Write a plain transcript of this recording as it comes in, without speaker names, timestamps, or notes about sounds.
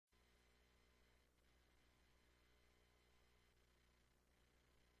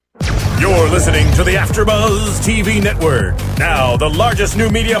You're listening to the AfterBuzz TV Network, now the largest new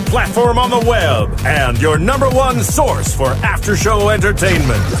media platform on the web, and your number one source for after-show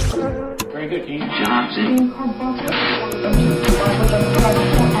entertainment. Very good, Keith Johnson.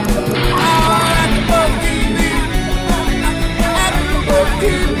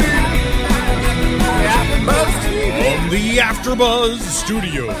 From the AfterBuzz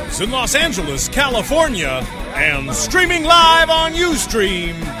Studios in Los Angeles, California, and streaming live on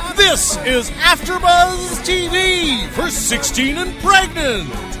Ustream, this is AfterBuzz TV for 16 and Pregnant.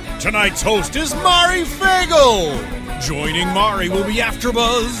 Tonight's host is Mari Fagel. Joining Mari will be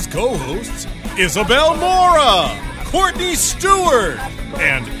AfterBuzz co-hosts Isabel Mora, Courtney Stewart,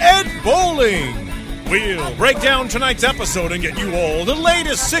 and Ed Bowling. We'll break down tonight's episode and get you all the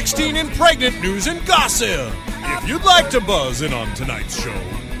latest 16 and Pregnant news and gossip. If you'd like to buzz in on tonight's show,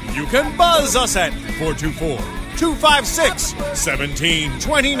 you can buzz us at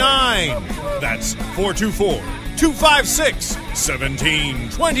 424-256-1729. That's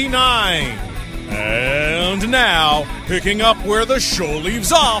 424-256-1729. And now, picking up where the show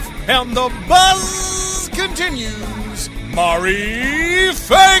leaves off and the buzz continues, Mari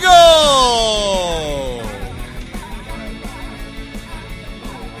Fagel!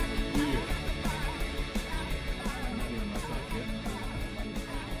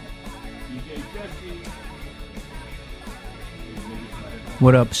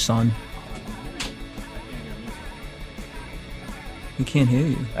 What up, son? We can't hear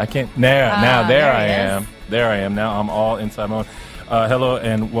you. I can't. Now there I am. There I am. Now I'm all inside my own. Hello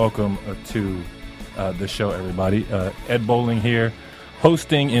and welcome to the show, everybody. Ed Bowling here,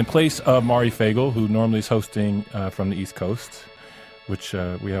 hosting in place of Mari Fagel, who normally is hosting from the East Coast, which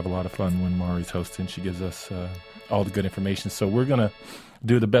we have a lot of fun when Mari's hosting. She gives us all the good information. So we're going to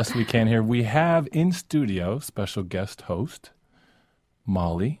do the best we can here. We have in studio special guest host,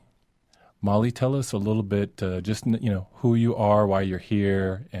 Molly. Molly, tell us a little bit, just, who you are, why you're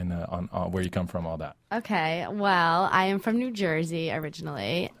here, and on where you come from, all that. Okay, well, I am from New Jersey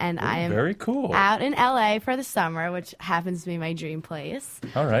originally, and I am very cool. Out in LA for the summer, which happens to be my dream place.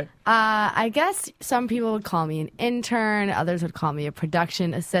 All right. I guess some people would call me an intern, others would call me a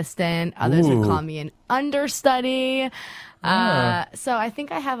production assistant, others would call me an understudy. So I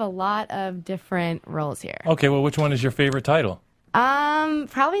think I have a lot of different roles here. Okay, well, which one is your favorite title?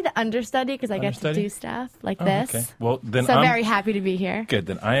 Probably the understudy, because I get to do stuff like this. Okay. Well, then I'm very happy to be here. Good.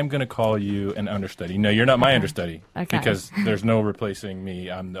 Then I am going to call you an understudy. No, you're not my understudy. Okay. Because there's no replacing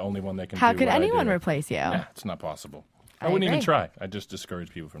me. I'm the only one that can How do could what anyone I do. replace you? Yeah, it's not possible. I I wouldn't even agree. try. I just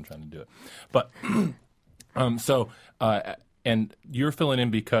discourage people from trying to do it. But, and you're filling in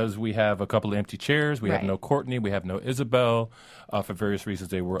because we have a couple of empty chairs. We have Right. no Courtney. We have no Isabel. For various reasons,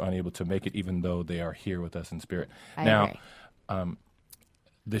 they were unable to make it, even though they are here with us in spirit. I now, agree.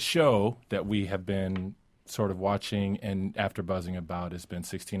 The show that we have been sort of watching and after buzzing about has been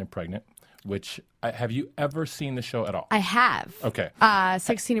 16 and Pregnant, which have you ever seen the show at all? I have. Okay.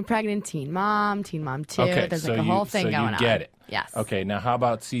 16 and Pregnant, Teen Mom 2. Okay, There's so like a whole thing you going on. get it. Yes. Okay, now how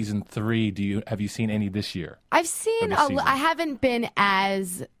about season 3? Have you seen any this year? I've seen this season? I haven't been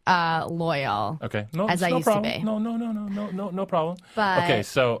as loyal. Okay. No, as I no used problem. to be. No problem. But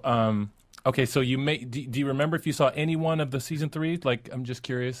okay, so you may do you remember if you saw any one of the season 3? Like, I'm just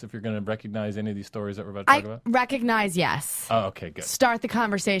curious if you're going to recognize any of these stories that we're about to talk about. recognize, yes. Oh, okay, good. Start the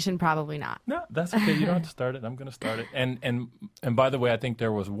conversation, probably not. No, that's okay. You don't have to start it. I'm going to start it. And by the way, I think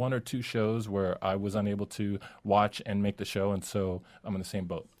there was 1 or 2 shows where I was unable to watch and make the show, and so I'm in the same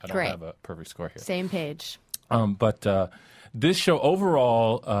boat. I don't Great. have a perfect score here. Same page. But this show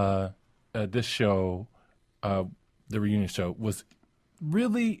overall, the reunion show, was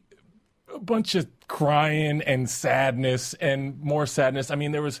really a bunch of crying and sadness and more sadness. I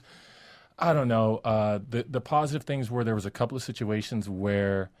mean, there was, I don't know, the positive things were there was a couple of situations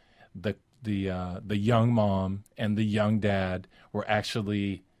where the young mom and the young dad were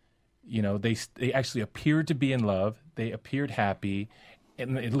actually, they actually appeared to be in love. They appeared happy,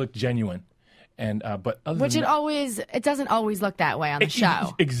 and it looked genuine. And but other Which than it doesn't always look that way on the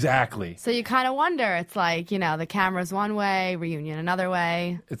show. Exactly. So you kind of wonder. It's like, the camera's one way, reunion another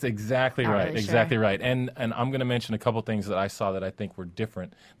way. It's exactly Not right. really Exactly sure. right. And I'm going to mention a couple things that I saw that I think were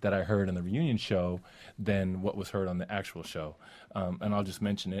different that I heard in the reunion show than what was heard on the actual show. And I'll just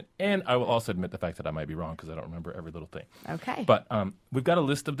mention it. And I will also admit the fact that I might be wrong because I don't remember every little thing. Okay. But we've got a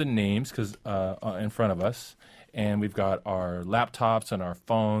list of the names in front of us, and we've got our laptops and our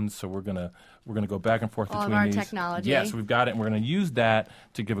phones. So we're gonna go back and forth All of between our these. technology. Yes, we've got it, and we're going to use that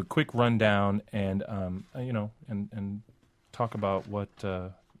to give a quick rundown and and talk about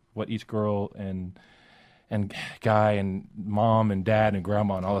what each girl and and Guy and Mom and Dad and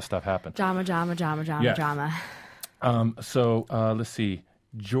Grandma and all this stuff happened. Drama. So let's see.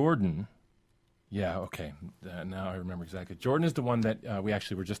 Jordan. Yeah, okay. Now I remember exactly. Jordan is the one that we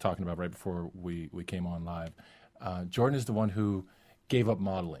actually were just talking about right before we came on live. Jordan is the one who gave up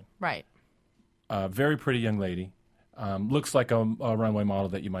modeling. Right. Very pretty young lady. Looks like a runway model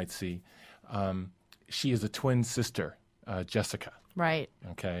that you might see. She is a twin sister, Jessica. Right.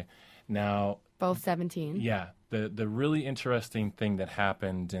 Okay. Now, both 17. Yeah. The really interesting thing that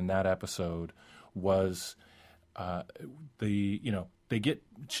happened in that episode was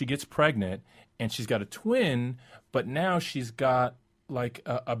she gets pregnant and she's got a twin, but now she's got like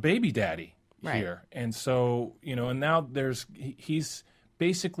a baby daddy here. And so, and now he's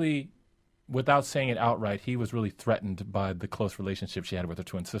basically, without saying it outright, he was really threatened by the close relationship she had with her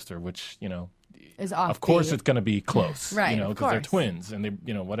twin sister, which, is off. Of course it's going to be close, right? Because they're twins and they,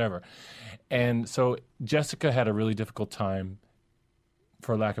 whatever. And so Jessica had a really difficult time,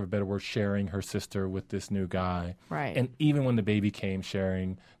 for lack of a better word, sharing her sister with this new guy. Right. And even when the baby came,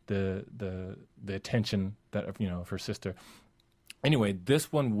 sharing the attention that of her sister. Anyway,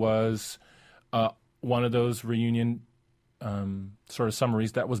 this one was one of those reunion sort of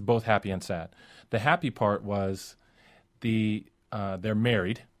summaries that was both happy and sad. The happy part was they're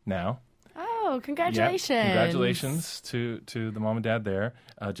married now. Oh, congratulations! Yeah, congratulations to the mom and dad there,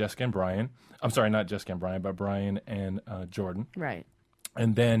 Jessica and Brian. I'm sorry, not Jessica and Brian, but Brian and Jordan. Right.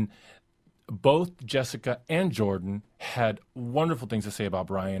 And then both Jessica and Jordan had wonderful things to say about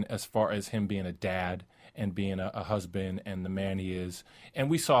Brian as far as him being a dad and being a husband and the man he is. And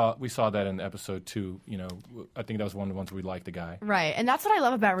we saw that in episode 2. I think that was one of the ones we liked the guy. Right. And that's what I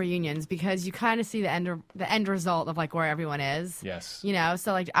love about reunions, because you kind of see the end result of like where everyone is. Yes.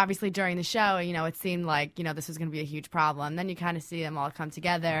 So like obviously during the show, it seemed like, this was going to be a huge problem. Then you kind of see them all come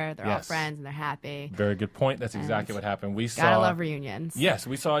together. They're all friends and they're happy. Very good point. That's exactly what happened. Gotta love reunions. Yes,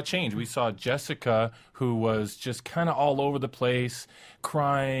 we saw a change. We saw Jessica, who was just kind of all over the place,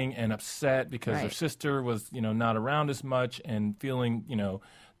 crying and upset because her sister was, not around as much and feeling,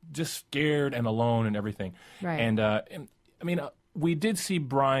 just scared and alone and everything. Right. And I mean, we did see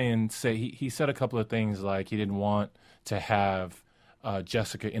Brian say, he said a couple of things like he didn't want to have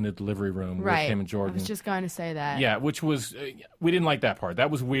Jessica in the delivery room with him and Jordan. I was just going to say that. Yeah, which was, we didn't like that part.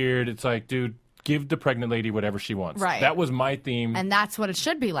 That was weird. It's like, dude, give the pregnant lady whatever she wants. Right. That was my theme. And that's what it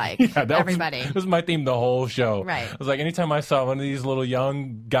should be like, everybody. That was my theme the whole show. Right. It was like anytime I saw one of these little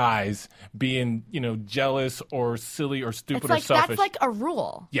young guys being, jealous or silly or stupid or selfish. That's like a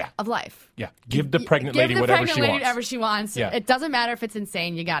rule of life. Yeah. Give the pregnant lady whatever she wants. Yeah. It doesn't matter if it's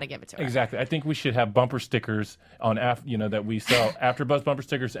insane. You got to give it to her. Exactly. I think we should have bumper stickers on, that we sell, AfterBuzz bumper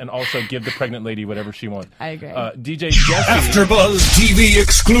stickers, and also give the pregnant lady whatever she wants. I agree. DJ Jesse. AfterBuzz TV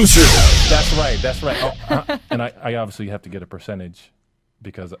exclusive. That's right. Oh, and I obviously have to get a percentage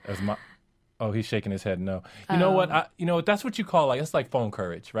because he's shaking his head no. You know what? That's what you call it's like phone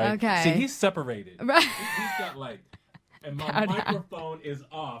courage, right? Okay. See, he's separated. Right. He's got and my microphone is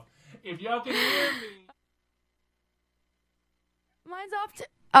off. If y'all can hear me. Mine's off too.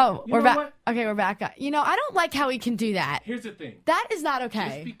 Oh, we're back. What? Okay, we're back. I don't like how he can do that. Here's the thing. That is not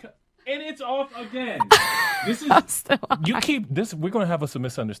okay. And it's off again. This is you keep this. We're going to have a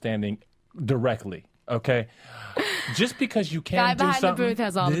misunderstanding directly. Okay, just because you can't do something. Guy behind the booth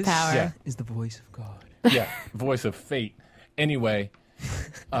has all the power. This is the voice of God. Yeah, voice of fate. Anyway,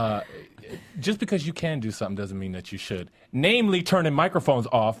 just because you can do something doesn't mean that you should. Namely, turning microphones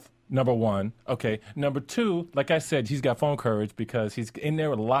off. Number one. Okay. Number two, like I said, he's got phone courage because he's in there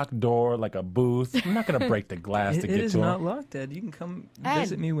with a locked door, like a booth. I'm not going to break the glass to get to him. It is not locked, Ed. You can come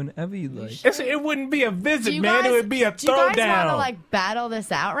visit me whenever you like. It wouldn't be a visit, man. It would be a throwdown. Do you guys want to battle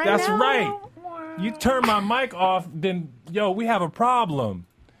this out now? That's right. You turn my mic off, then, we have a problem.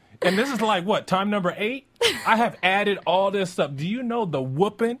 And this is what, time number 8? I have added all this stuff. Do you know the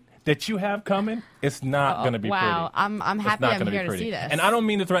whooping that you have coming? It's not going to be pretty. Wow, I'm happy I'm here to see this. And I don't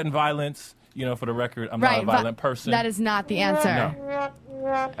mean to threaten violence. For the record, I'm not a violent person. That is not the answer.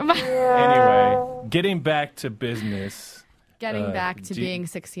 No. Anyway, getting back to business. Getting back to being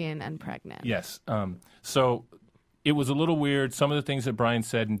 16 and pregnant. Yes. So it was a little weird. Some of the things that Brian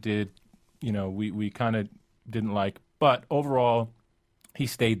said and did, we kind of didn't like. But overall, he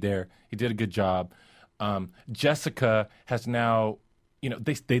stayed there. He did a good job. Jessica has now,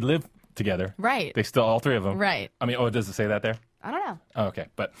 they live together. Right. They still, all three of them. Right. I mean, does it say that there? I don't know. Oh, okay,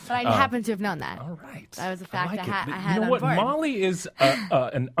 but I happen to have known that. All right. That was a fact I had You know on what? board. Molly is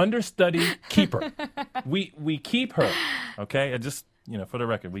an understudy keeper. We keep her. Okay, just for the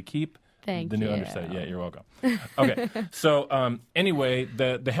record, we keep Thank the new you. understudy. Yeah, you're welcome. Okay, so anyway,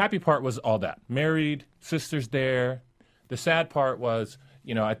 the happy part was all that. Married, sisters there. The sad part was,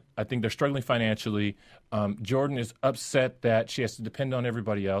 I think they're struggling financially. Jordan is upset that she has to depend on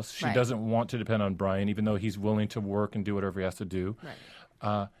everybody else. She doesn't want to depend on Brian, even though he's willing to work and do whatever he has to do.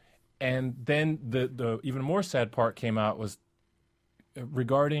 Right. And then the even more sad part came out was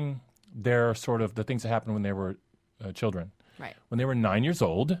regarding their sort of the things that happened when they were children. Right. When they were 9 years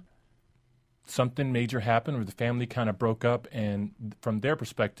old, something major happened where the family kind of broke up, and from their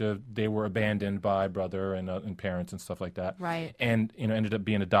perspective, they were abandoned by brother and parents and stuff like that. Right. And ended up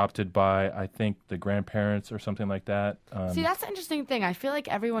being adopted by, I think, the grandparents or something like that. See, that's the interesting thing. I feel like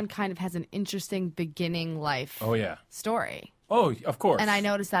everyone kind of has an interesting beginning life story. Oh, of course. And I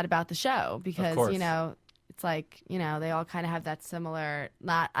noticed that about the show because, course. it's like, they all kind of have that similar,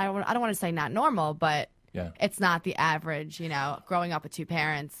 I don't want to say not normal, but it's not the average, growing up with two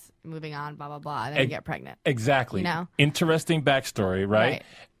parents, moving on, blah, blah, blah, and then you get pregnant. Exactly. Interesting backstory, right?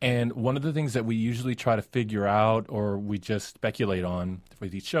 And one of the things that we usually try to figure out or we just speculate on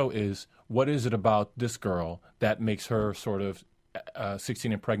with each show is what is it about this girl that makes her sort of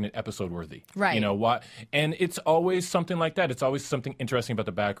 16 and pregnant episode worthy. Right. What? And it's always something like that. It's always something interesting about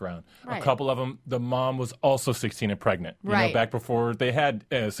the background. Right. A couple of them, the mom was also 16 and pregnant. Back before they had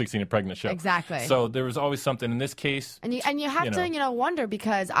 16 and pregnant show. Exactly. So there was always something in this case. And you have to wonder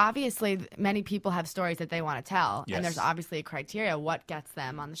because obviously many people have stories that they want to tell, and there's obviously a criteria what gets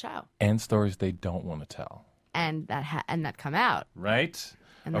them on the show. And stories they don't want to tell. And that come out. Right.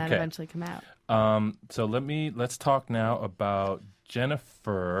 And that eventually come out. So let's talk now about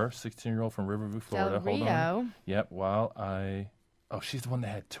Jennifer, 16-year-old from Riverview, Florida. Del Rio. Hold on. Yep. She's the one that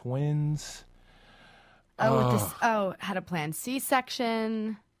had twins. Had a planned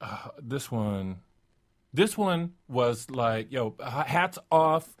C-section. This one was like, hats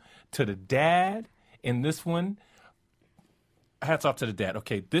off to the dad. In this one, hats off to the dad.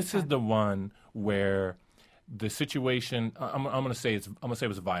 Okay, this is the one where the situation. I'm gonna say it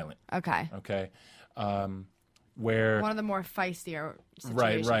was violent. Okay. Okay. Where one of the more feistier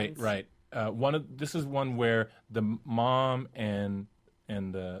situations. Right. This is one where the mom and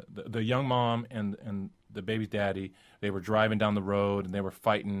the young mom and the baby's daddy, they were driving down the road and they were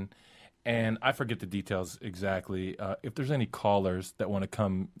fighting. And I forget the details exactly. If there's any callers that want to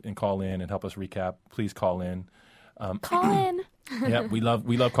come and call in and help us recap, please call in. Call in. Yeah, we love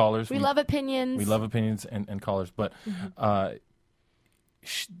callers. We love opinions. We love opinions and callers. But,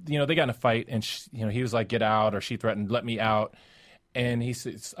 they got in a fight and, he was like, get out, or she threatened, let me out. And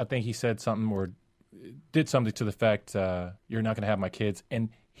I think he said something or did something to the effect, you're not going to have my kids. And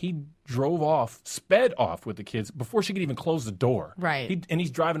he sped off with the kids before she could even close the door. Right. And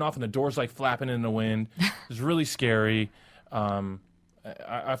he's driving off and the door's like flapping in the wind. It was really scary.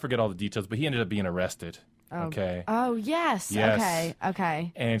 I forget all the details, but he ended up being arrested. Oh. Okay. Oh, yes.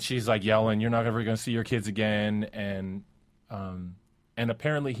 Okay. And she's like yelling, you're not ever going to see your kids again. And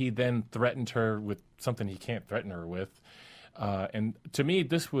apparently he then threatened her with something he can't threaten her with. And to me,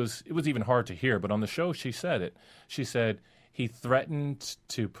 it was even hard to hear. But on the show, she said it. She said, he threatened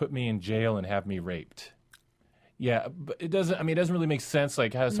to put me in jail and have me raped. Yeah, but it doesn't really make sense.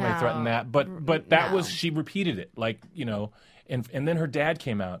 Like, how does somebody threaten that? But that was, she repeated it. Like, and then her dad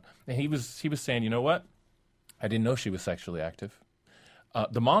came out and he was saying, you know what? I didn't know she was sexually active.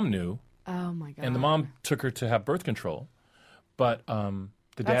 The mom knew. Oh my God. And the mom took her to have birth control. But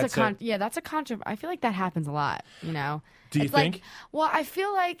the dad said, that's a controversy. I feel like that happens a lot, Do you it's think? Like, well, I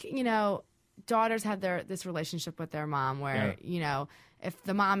feel like, daughters have this relationship with their mom where, if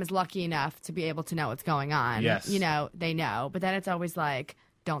the mom is lucky enough to be able to know what's going on, they know. But then it's always like,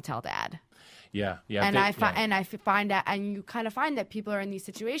 don't tell dad. Yeah. And I find that, and you kind of find that people are in these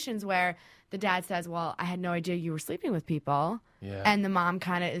situations where the dad says, well, I had no idea you were sleeping with people. Yeah. And the mom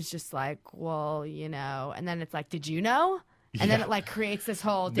kind of is just like, well, and then it's like, did you know? And then it like creates this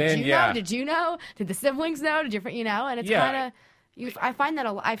whole, did you know? Did you know? Did the siblings know? Did you, and it's kind of, I find that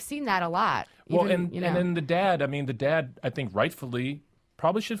I've seen that a lot. Well, and then the dad, I think rightfully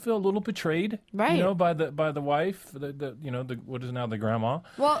probably should feel a little betrayed, right? By the wife, the what is now the grandma.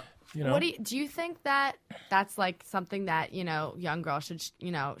 Well, what do you think that's like something that young girls should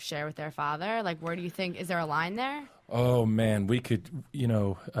share with their father? Like, where do you think, is there a line there? Oh man, we could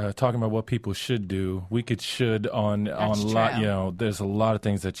talking about what people should do. We could on a lot. There's a lot of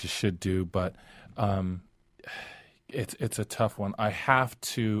things that you should do, but it's a tough one. I have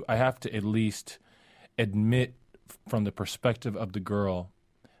to at least admit from the perspective of the girl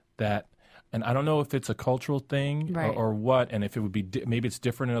that, and I don't know if it's a cultural thing or what, and if it would be maybe it's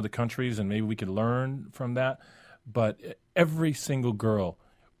different in other countries, and maybe we could learn from that. But every single girl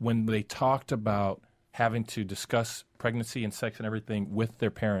when they talked about having to discuss pregnancy and sex and everything with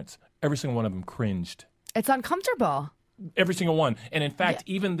their parents, every single one of them cringed. It's uncomfortable. Every single one. And in fact,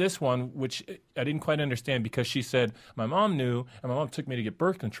 even this one, which I didn't quite understand because she said, my mom knew and my mom took me to get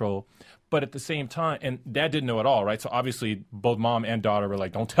birth control. But at the same time, and dad didn't know at all, right? So obviously both mom and daughter were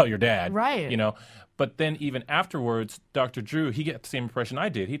like, don't tell your dad. Right. You know, but then even afterwards, Dr. Drew, he got the same impression I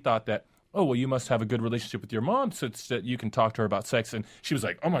did. He thought that, oh, well, you must have a good relationship with your mom so that you can talk to her about sex. And she was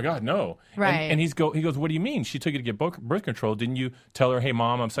like, oh, my God, no. Right. And he goes, what do you mean? She took you to get birth control. Didn't you tell her, hey,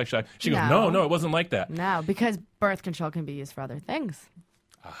 Mom, I'm sexually active? She goes, no, it wasn't like that. No, because birth control can be used for other things.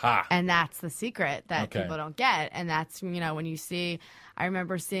 Aha. And that's the secret that people don't get. And that's, when you see, I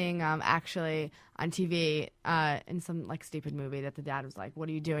remember seeing actually on TV in some like stupid movie that the dad was like, what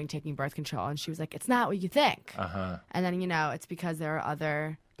are you doing taking birth control? And she was like, it's not what you think. Uh-huh. And then, it's because there are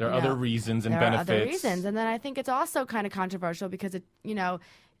other... There are other reasons and benefits. There are other reasons. And then I think it's also kind of controversial because it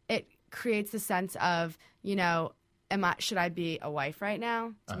creates the sense of, should I be a wife right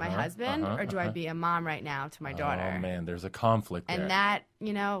now to my husband or do I be a mom right now to my daughter? Oh, man, there's a conflict there. And that,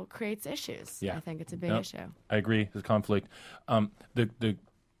 creates issues. Yeah. I think it's a big issue. I agree. There's conflict. The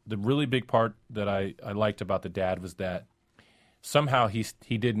really big part that I liked about the dad was that somehow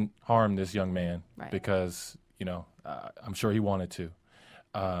he didn't harm this young man because, I'm sure he wanted to.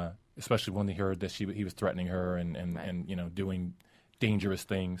 Especially when he heard that he was threatening her and doing dangerous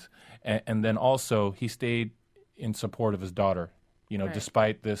things. And then also he stayed in support of his daughter,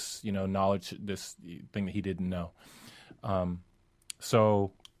 despite this, knowledge, this thing that he didn't know.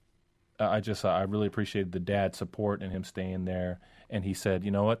 So I really appreciated the dad's support and him staying there. And he said,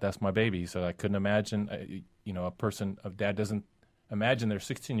 you know what, that's my baby. He said, I couldn't imagine, a dad doesn't imagine their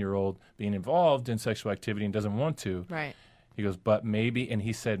 16-year-old being involved in sexual activity and doesn't want to. Right. He goes, but maybe, and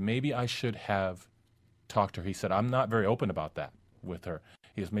he said, maybe I should have talked to her. He said, I'm not very open about that with her.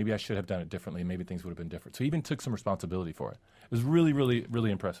 He goes, maybe I should have done it differently. Maybe things would have been different. So he even took some responsibility for it. It was really, really,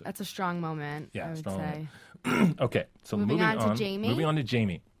 really impressive. That's a strong moment, I would say. Moment. Okay, so moving on to Jamie. Moving on to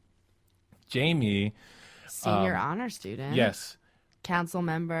Jamie. Jamie. Senior honor student. Yes. Council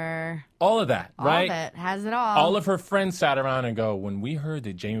member. All of that, right? All of it. Has it all. All of her friends sat around and go, when we heard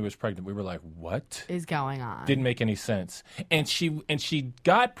that Jamie was pregnant, we were like, what is going on? Didn't make any sense. And she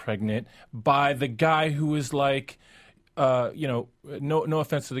got pregnant by the guy who was like, no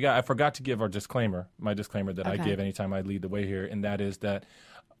offense to the guy. I forgot to give my disclaimer that I give anytime I lead the way here, and that is that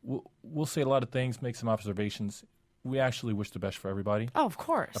we'll say a lot of things, make some observations. We actually wish the best for everybody. Oh, of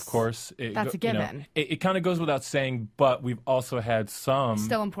course. Of course. That's a given. It kind of goes without saying, but we've also had some...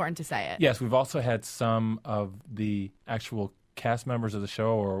 Still important to say it. Yes, we've also had some of the actual cast members of the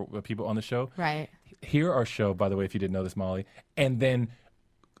show or people on the show hear our show, by the way, if you didn't know this, Molly, and then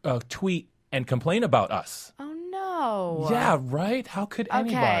tweet and complain about us. Oh, no. Yeah, right? How could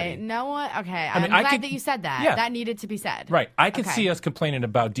anybody? Okay, no one... Okay, I'm glad that you said that. Yeah. That needed to be said. Right. I could see us complaining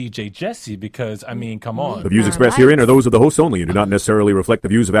about DJ Jesse because, come on. The views expressed herein are those of the hosts only and do not necessarily reflect the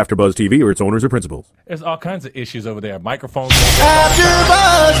views of AfterBuzz TV or its owners or principals. There's all kinds of issues over there. Microphones.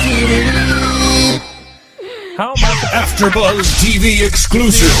 AfterBuzz TV. How am I... AfterBuzz TV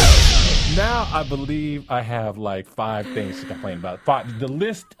exclusive. Now I believe I have like 5 things to complain about. 5. The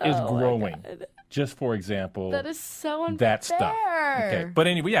list is growing. Just for example, that is so unfair. That stuff. Okay, but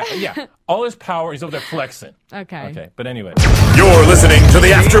anyway, yeah. All his power, he's over there flexing. Okay, but anyway. You're listening to the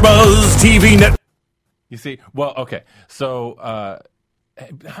AfterBuzz TV Network. You see, well, okay. So,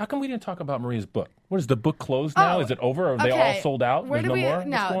 how come we didn't talk about Maria's book? What is the book closed now? Is it over? Or are they all sold out? Where There's no more?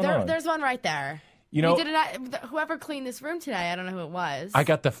 No, there's one right there. Whoever cleaned this room today, I don't know who it was. I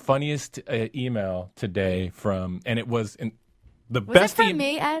got the funniest email today from, and it was the was best. Was it from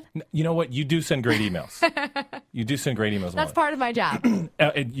me, Ed? You know what? You do send great emails. You do send great emails. That's part of my job.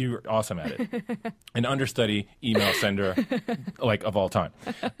 You're awesome at it. An understudy email sender, like of all time.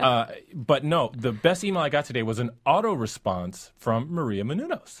 But no, the best email I got today was an auto response from Maria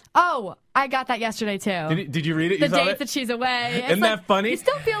Menounos. Oh, I got that yesterday too. Did you read it? The dates that she's away. Isn't that funny? You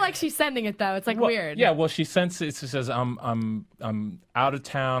still feel like she's sending it though. It's like weird. Yeah. Well, she sends it. She says, "I'm out of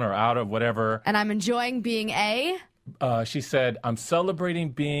town or out of whatever, and I'm enjoying being a." She said, I'm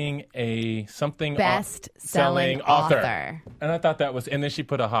celebrating being a something best-selling author. And I thought that was, and then she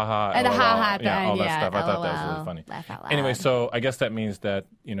put a ha-ha. And a ha-ha at the end, all that stuff. I thought LOL. that was really funny. Laugh out loud. Anyway, so I guess that means that,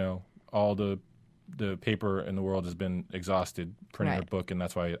 all the paper in the world has been exhausted printing her book, and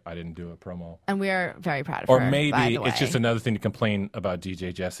that's why I didn't do a promo. And we are very proud of her, Or maybe by the way. it's just another thing to complain about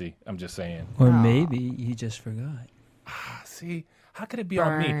DJ Jesse. I'm just saying. Or maybe you just forgot. See, how could it be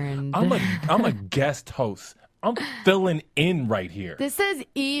on me? I'm a guest host. I'm filling in right here. This is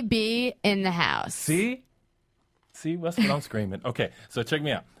EB in the house. See? See, that's what I'm screaming. Okay, so check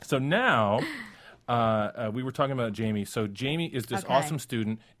me out. So now, we were talking about Jamie. So Jamie is this awesome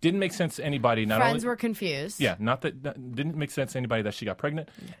student. Didn't make sense to anybody. Friends were confused. Yeah, not that didn't make sense to anybody that she got pregnant,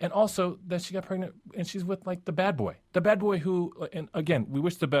 and also that she got pregnant and she's with like the bad boy who. And again, we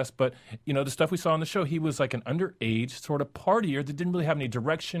wish the best, but the stuff we saw on the show, he was like an underage sort of partier that didn't really have any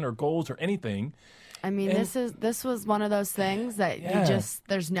direction or goals or anything. I mean, this was one of those things that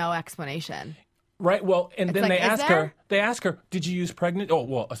there's no explanation. Right. Well, and then like, they ask her, did you use pregnant? Oh,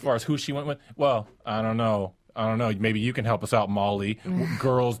 well, as far as who she went with, well, I don't know. Maybe you can help us out, Molly.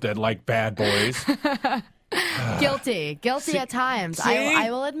 Girls that like bad boys. Guilty at times. I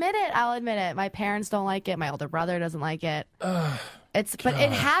will admit it. My parents don't like it. My older brother doesn't like it. But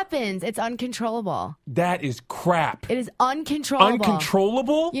it happens. It's uncontrollable. That is crap. It is uncontrollable.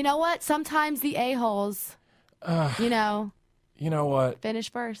 Uncontrollable? You know what? Sometimes the a-holes, You know what?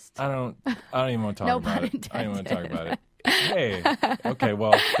 finish first. I don't even want to talk about it. I don't even want to talk about it. Hey. Okay,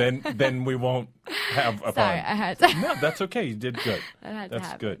 well, then we won't have a Sorry, fun. I had to. No, that's okay. You did good.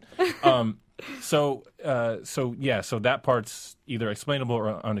 That's good. So that part's either explainable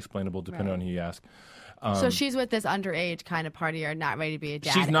or unexplainable, depending on who you ask. So she's with this underage kind of partier, not ready to be a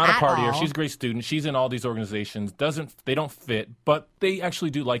dad. She's not a partier. All. She's a great student. She's in all these organizations. They don't fit, but they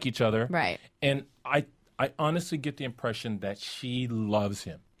actually do like each other. Right. And I honestly get the impression that she loves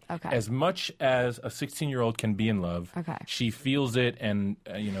him. Okay. As much as a 16-year-old can be in love, she feels it and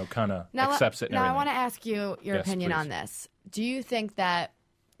kind of accepts it. And now everything. I want to ask you your opinion please. on this. Do you think that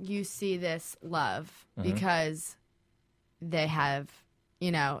you see this love because they have,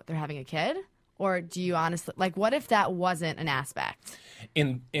 they're having a kid? Or do you honestly, what if that wasn't an aspect?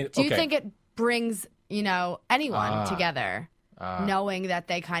 Do you think it brings, anyone together knowing that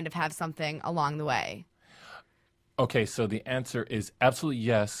they kind of have something along the way? Okay, so the answer is absolutely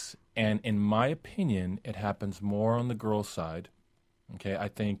yes. And in my opinion, it happens more on the girl's side. Okay, I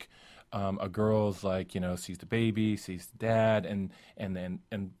think a girl's sees the baby, sees the dad, and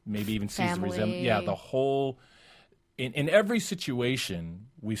maybe even sees the resemblance. Yeah, the whole... In every situation,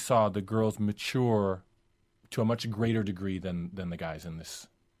 we saw the girls mature to a much greater degree than the guys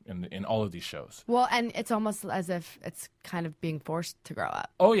in all of these shows. Well, and it's almost as if it's kind of being forced to grow up.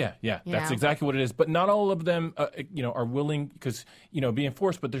 Oh yeah, that's exactly what it is. But not all of them, are willing because being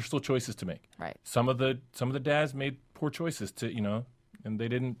forced, but there's still choices to make. Right. Some of the dads made poor choices to and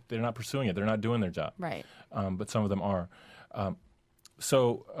they're not pursuing it. They're not doing their job. Right. But some of them are.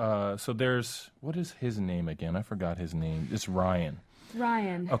 So there's, what is his name again? I forgot his name. It's Ryan.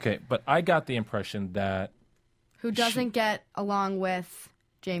 Okay, but I got the impression that... Who doesn't get along with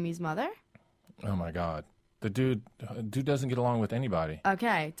Jamie's mother? Oh, my God. The dude doesn't get along with anybody.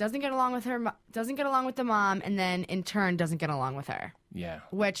 Okay, doesn't get along with her, doesn't get along with the mom, and then, in turn, doesn't get along with her. Yeah.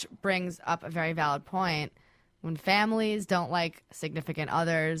 Which brings up a very valid point. When families don't like significant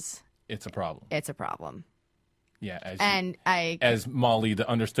others... It's a problem. It's a problem. Yeah, as Molly, the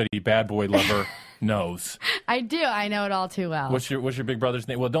understudy bad boy lover, knows. I do. I know it all too well. What's your big brother's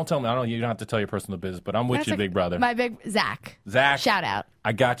name? Well, don't tell me. You don't have to tell your personal business, but I'm with you, big brother. My big Zach. Shout out.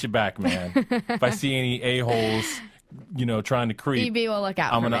 I got you back, man. If I see any a-holes, trying to creep, EB will look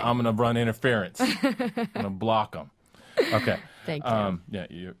out. I'm gonna run interference. I'm gonna block them. Okay. Thank you.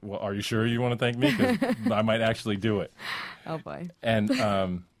 Yeah. Well, are you sure you want to thank me? Because I might actually do it. Oh boy. And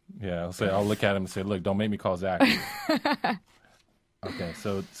yeah, I'll look at him and say, "Look, don't make me call Zach." Okay,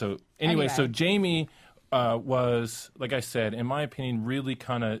 so anyway, so Jamie was, like I said, in my opinion, really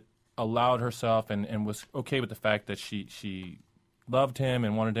kind of allowed herself and was okay with the fact that she loved him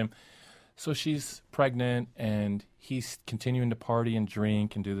and wanted him. So she's pregnant and he's continuing to party and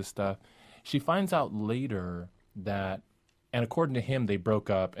drink and do this stuff. She finds out later that, and according to him, they broke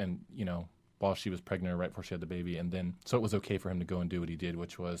up and while she was pregnant, right before she had the baby, and then so it was okay for him to go and do what he did,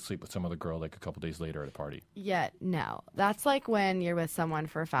 which was sleep with some other girl a couple days later at a party. Yeah, no. That's like when you're with someone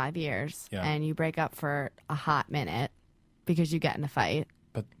for 5 years and you break up for a hot minute because you get in a fight.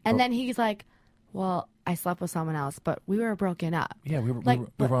 And then he's like, well, I slept with someone else, but we were broken up. Yeah, we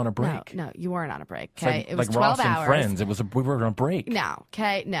were on a break. No, you weren't on a break. Okay, it was like 12 Ross hours. And Friends. We were on a break. No,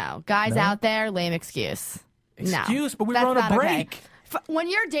 okay, no. Guys out there, lame excuse. Excuse, no, but we were on a break. Okay. When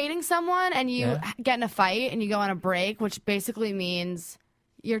you're dating someone and you get in a fight and you go on a break, which basically means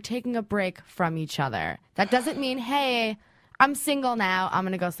you're taking a break from each other. That doesn't mean, hey, I'm single now, I'm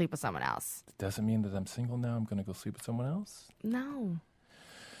going to go sleep with someone else. It doesn't mean that I'm single now, I'm going to go sleep with someone else? No.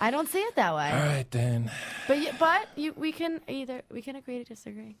 I don't see it that way. All right, then. But we can agree to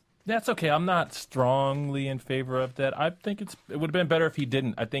disagree. That's okay. I'm not strongly in favor of that. I think it would have been better if he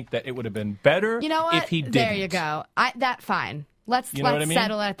didn't. I think that it would have been better if he didn't. There you go. Fine. Let's mean?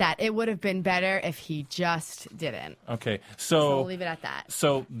 settle at that. It would have been better if he just didn't. Okay, so we'll leave it at that.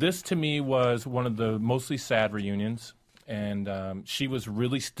 So this to me was one of the mostly sad reunions, and she was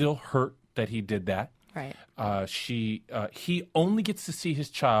really still hurt that he did that. Right. He only gets to see his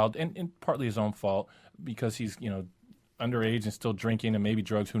child, and partly his own fault because he's underage and still drinking and maybe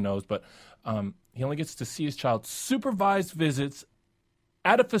drugs, who knows? But he only gets to see his child supervised visits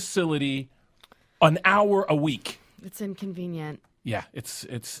at a facility an hour a week. It's inconvenient. Yeah, it's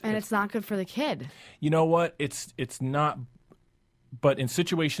not good for the kid. You know what? It's not. But in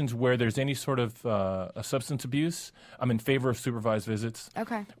situations where there's any sort of a substance abuse, I'm in favor of supervised visits.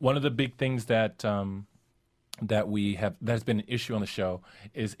 Okay. One of the big things that we have that's been an issue on the show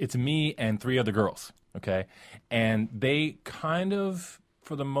is it's me and 3 other girls. Okay, and they kind of,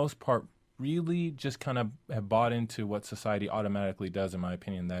 for the most part, really just kind of have bought into what society automatically does. In my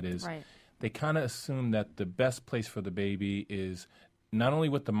opinion, that is. Right. They kind of assume that the best place for the baby is not only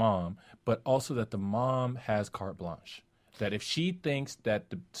with the mom, but also that the mom has carte blanche. That if she thinks that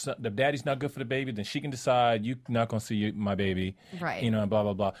the daddy's not good for the baby, then she can decide you're not going to see my baby, right? And blah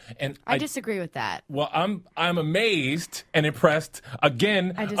blah blah. And I disagree with that. Well, I'm amazed and impressed.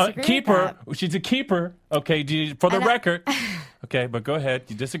 Again, I disagree keeper. with that. She's a keeper. Okay, for the record. Okay, but go ahead.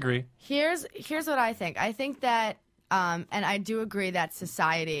 You disagree? Here's what I think. I think that, and I do agree that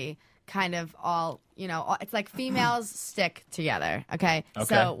society kind of all, it's like females stick together, okay?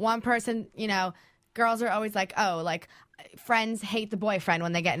 So one person, girls are always like, oh, like friends hate the boyfriend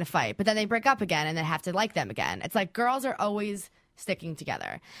when they get in a fight, but then they break up again and they have to like them again. It's like girls are always sticking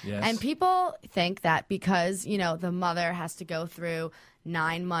together. Yes. And people think that because, the mother has to go through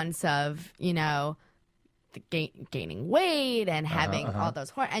 9 months of, gaining weight and having all those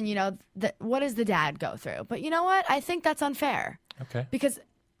hormones, and, what does the dad go through? But you know what? I think that's unfair. Okay. Because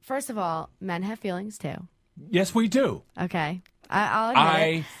first of all, men have feelings too. Yes, we do. Okay, I'll admit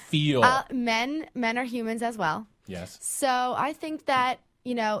I feel men are humans as well. Yes. So I think that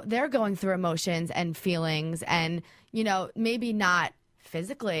they're going through emotions and feelings, and maybe not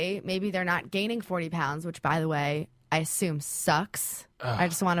physically. Maybe they're not gaining 40 pounds, which, by the way, I assume sucks. I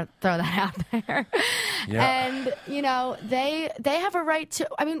just want to throw that out there. Yeah. And they have a right to.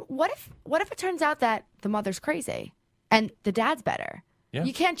 I mean, what if it turns out that the mother's crazy and the dad's better? Yeah.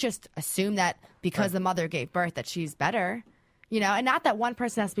 You can't just assume that because the mother gave birth that she's better, and not that one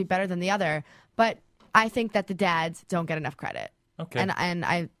person has to be better than the other, but I think that the dads don't get enough credit. Okay. And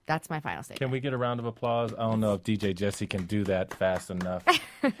I that's my final statement. Can we get a round of applause? I don't know if DJ Jesse can do that fast enough.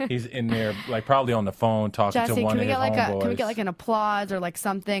 He's in there, like probably on the phone talking Jesse, to one of his homeboys. can we get like an applause or like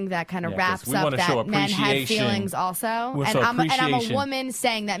something that kind of 'cause wraps we up wanna show that men have appreciation. feelings also? We'll And show I'm a appreciation. woman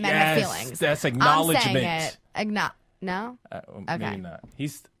saying that men have feelings. That's acknowledgement. I'm saying it. No? Okay. Maybe not.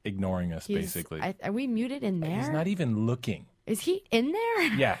 He's ignoring us, basically. Are we muted in there? He's not even looking. Is he in there?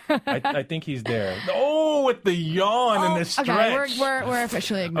 Yeah, I think he's there. Oh, with the yawn and the stretch. Okay, we're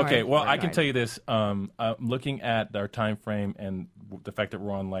officially ignoring. Okay, well, I can tell you this. Looking at our time frame and the fact that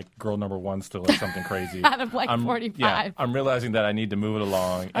we're on like girl number 1 still or something crazy. Out of like 45. Yeah, I'm realizing that I need to move it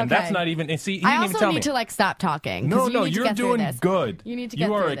along. And that's not even, and see, he I didn't also even tell need me. to like stop talking. No, you're doing good. You need to get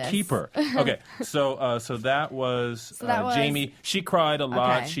through You are this. a keeper. Okay, so that was Jamie. She cried a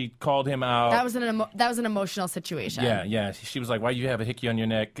lot. Okay. She called him out. That was an emotional situation. Yeah. She was like, "Why you have a hickey on your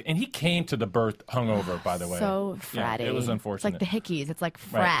neck?" And he came to the birth hungover, by the way. So fratty. Yeah, it was unfortunate. It's like the hickeys. It's like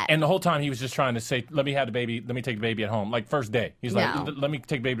frat. Right. And the whole time he was just trying to say, "Let me have the baby. Let me take the baby at home." Like first day, he's like, "Let me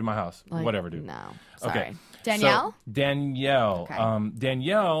take the baby to my house." Like, whatever, dude. No, sorry. Okay. Danielle. So, Danielle. Okay.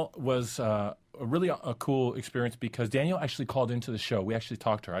 Danielle was a cool experience because Danielle actually called into the show. We actually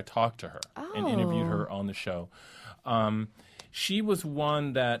talked to her. I talked to her and interviewed her on the show. She was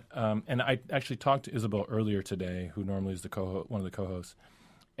one that, and I actually talked to Isabel earlier today, who normally is one of the co-hosts,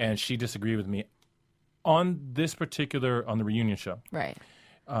 and she disagreed with me on this particular, on the reunion show. Right.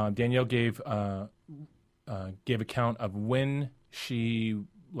 Danielle gave account of when she,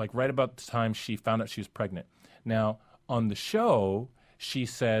 like right about the time she found out she was pregnant. Now, on the show, she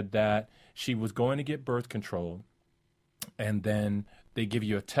said that she was going to get birth control, and then they give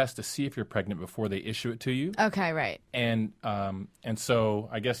you a test to see if you're pregnant before they issue it to you. Okay, right. And so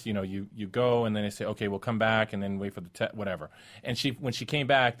I guess, you go and then they say, okay, we'll come back and then wait for the test, whatever. And when she came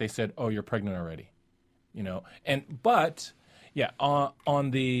back, they said, oh, you're pregnant already. But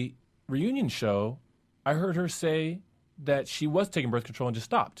on the reunion show, I heard her say that she was taking birth control and just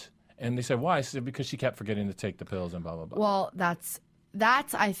stopped. And they said, why? She said, because she kept forgetting to take the pills and blah, blah, blah. Well, that's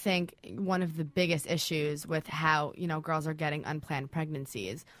I think one of the biggest issues with how girls are getting unplanned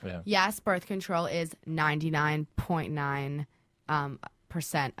pregnancies. Yeah. Yes, birth control is 99.9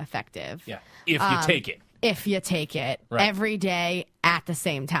 100% effective. Yeah, if you take it. If you take it every day at the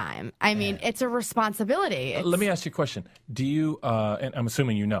same time. I mean, it's a responsibility. Let me ask you a question. Do you, and I'm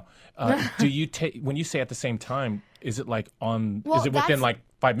assuming you know, do you take, when you say at the same time, is it like is it within like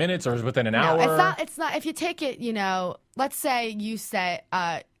 5 minutes or is it within an hour? It's not. If you take it, let's say you say,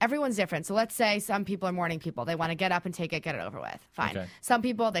 everyone's different. So let's say some people are morning people. They want to get up and take it, get it over with. Fine. Okay. Some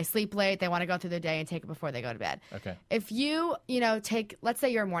people, they sleep late. They want to go through their day and take it before they go to bed. Okay. If you, take, let's say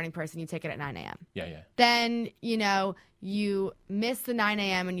you're a morning person, you take it at 9 a.m. Yeah. Then, you miss the 9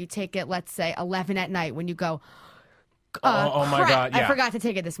 a.m. and you take it, let's say, 11 at night when you go, oh my God, yeah. I forgot to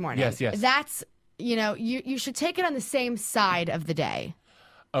take it this morning. Yes. That's, you should take it on the same side of the day.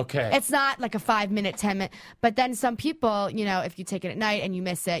 Okay. It's not like a 5 minute, 10 minute. But then some people, if you take it at night and you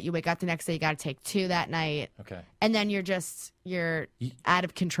miss it, you wake up the next day, you got to take 2 that night. Okay. And then you're out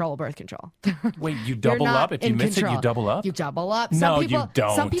of control, birth control. Wait, you double up? If you miss it, you double up? You double up. You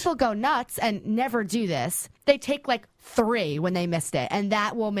don't. Some people go nuts and never do this. They take like 3 when they missed it. And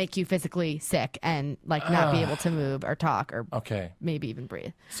that will make you physically sick and not be able to move or talk or maybe even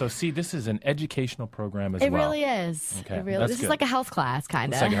breathe. So see, this is an educational program as well. It really is. Okay. This is like a health class,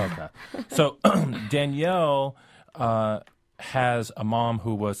 kind of. It's like a health class. So Danielle has a mom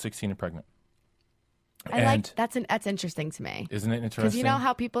who was 16 and pregnant. That's interesting to me. Isn't it interesting? Because you know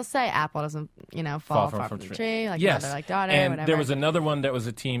how people say apple doesn't, fall far from the tree, like yes. mother, like daughter, and whatever. there was another one that was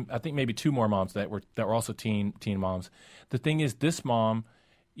a teen. I think maybe 2 more moms that were also teen moms. The thing is, this mom,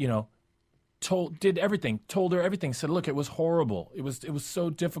 told her everything. Said, look, it was horrible. It was so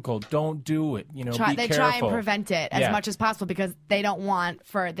difficult. Don't do it. Be careful. They try and prevent it as much as possible because they don't want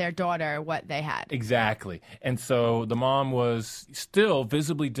for their daughter what they had. Exactly. And so the mom was still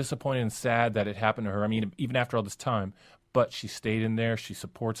visibly disappointed and sad that it happened to her. I mean, even after all this time, but she stayed in there. She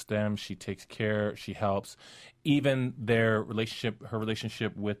supports them. She takes care. She helps. Even her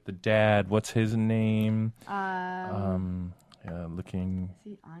relationship with the dad. What's his name? Looking. Is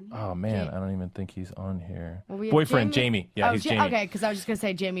he on here? Oh man, I don't even think he's on here. Well, Boyfriend Jamie. Yeah, he's Jamie. Okay, because I was just gonna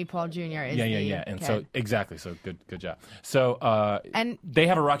say Jamie Paul Jr. is Yeah. And kid. so exactly. So good job. So and they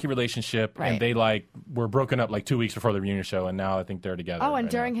have a rocky relationship, and they were broken up like 2 weeks before the reunion show, and now I think they're together. Oh, and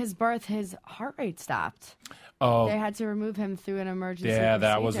during his birth, his heart rate stopped. Oh, they had to remove him through an emergency. Yeah,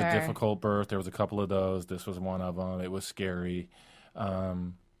 that procedure. was a difficult birth. There was a couple of those. This was one of them. It was scary,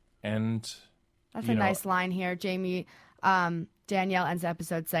 and that's a nice line here, Jamie. Danielle ends the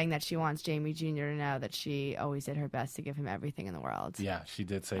episode saying that she wants Jamie Jr. to know that she always did her best to give him everything in the world. Yeah, she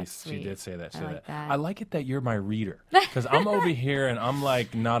did say that. I like that. I like it that you're my reader because I'm over here and I'm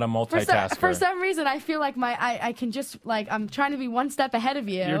like not a multitasker. For some reason, I feel like I can just I'm trying to be one step ahead of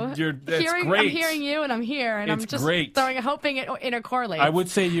you. That's great. I'm hearing you and I'm here and it's I'm just great. hoping it intercorrelates. I would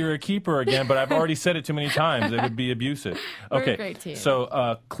say you're a keeper again, but I've already said it too many times. It would be abusive. Okay, we're a great team.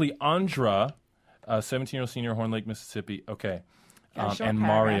 So Cleandra, 17-year-old senior, Horn Lake, Mississippi. Okay. And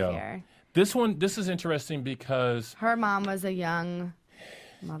Mario. Here. This is interesting because her mom was a young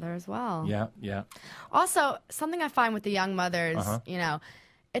mother as well. Yeah. Also, something I find with the young mothers,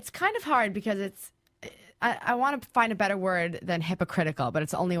 it's kind of hard because I want to find a better word than hypocritical, but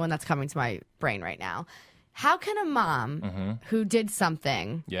it's the only one that's coming to my brain right now. How can a mom who did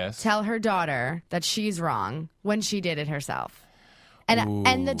something tell her daughter that she's wrong when she did it herself?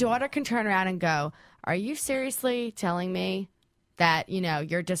 And the daughter can turn around and go, "Are you seriously telling me that,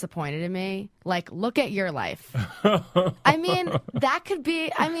 you're disappointed in me? Like, look at your life." I mean, that could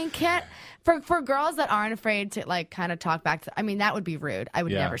be, for girls that aren't afraid to, kind of talk back to, that would be rude. I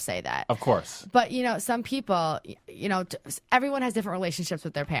would never say that. Of course. But, some people, everyone has different relationships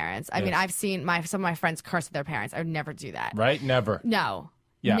with their parents. I mean, I've seen some of my friends curse at their parents. I would never do that. Right? Never. No.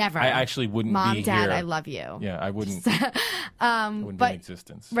 Yeah, never. I actually wouldn't Mom, be Dad, here. I love you. Yeah, I wouldn't. Wouldn't be in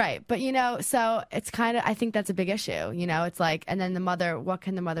existence. Right, but so it's kind of. I think that's a big issue. It's like, and then the mother. What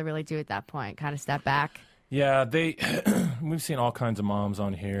can the mother really do at that point? Kind of step back. Yeah, we've seen all kinds of moms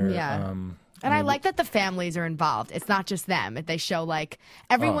on here. Yeah. And I like that the families are involved. It's not just them. They show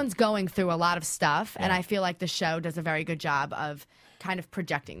everyone's going through a lot of stuff, and I feel like the show does a very good job of kind of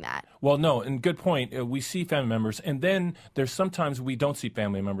projecting that. Well, no, and good point. We see family members, and then there's sometimes we don't see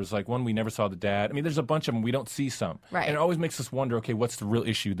family members. Like one, we never saw the dad. There's a bunch of them. We don't see some. Right. And it always makes us wonder, okay, what's the real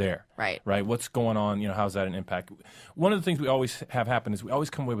issue there? Right. Right. What's going on? How's that an impact? One of the things we always have happen is we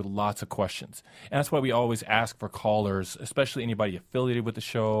always come away with lots of questions. And that's why we always ask for callers, especially anybody affiliated with the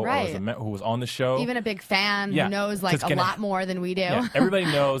show or who was on the show. Even a big fan who knows a lot more than we do. Yeah, everybody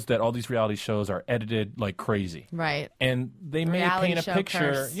knows that all these reality shows are edited like crazy. Right. And they may paint a picture.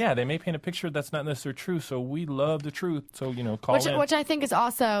 Curse. Yeah, they may paint a picture that's not necessarily true. So we love the truth. So, call in. Which I think is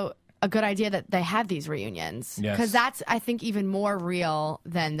also a good idea that they have these reunions. Yes. Because that's, I think, even more real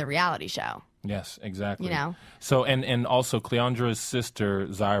than the reality show. Yes, exactly. You know? So, and also Cleondra's sister,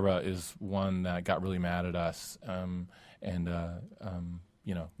 Zyra, is one that got really mad at us.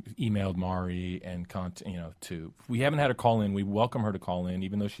 Emailed Mari and we haven't had her call in. We welcome her to call in,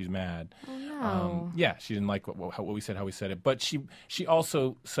 even though she's mad. Oh, no. She didn't like what we said, how we said it. But she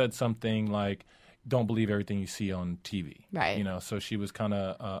also said something like, "Don't believe everything you see on TV." Right. So she was kind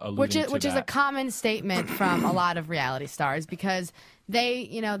of alluding to which is a common statement from a lot of reality stars, because they,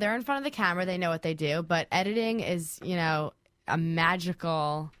 they're in front of the camera, they know what they do, but editing is, a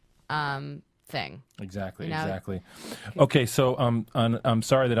magical thing. Exactly. Okay, so I'm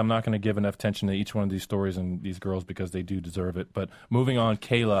sorry that I'm not going to give enough attention to each one of these stories and these girls because they do deserve it. But moving on,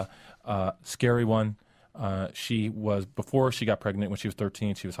 Kayla, scary one. She was, before she got pregnant, when she was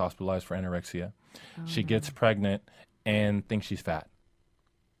 13, she was hospitalized for anorexia. She gets pregnant and thinks she's fat.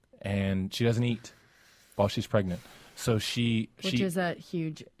 And she doesn't eat while she's pregnant. So which is a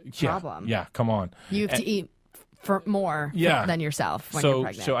huge problem. Yeah, come on. You have to eat for more than yourself when you're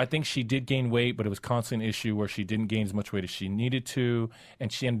pregnant. So I think she did gain weight, but it was constantly an issue where she didn't gain as much weight as she needed to.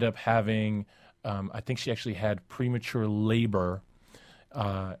 And she ended up having, I think she actually had premature labor.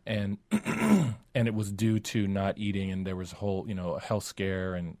 And it was due to not eating, and there was a whole, a health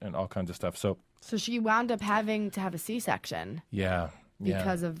scare and all kinds of stuff. So she wound up having to have a C-section.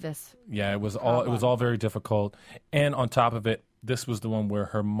 Because of this. Yeah, it was all very difficult. And on top of it, this was the one where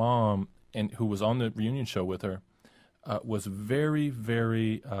her mom, and who was on the reunion show with her, was very,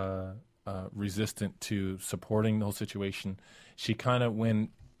 very resistant to supporting the whole situation. She kind of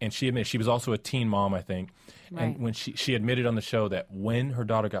and she admitted, she was also a teen mom, I think. Right. And when she admitted on the show that when her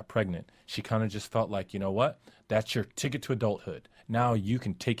daughter got pregnant, she kind of just felt like, you know what? That's your ticket to adulthood. Now you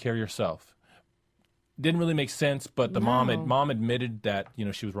can take care of yourself. Didn't really make sense, but the mom admitted that,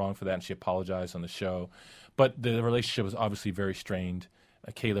 she was wrong for that, and she apologized on the show. But the relationship was obviously very strained.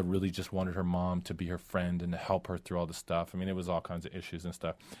 Kayla really just wanted her mom to be her friend and to help her through all the stuff. I mean, it was all kinds of issues and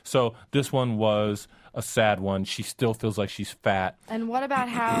stuff. So this one was a sad one. She still feels like she's fat. And what about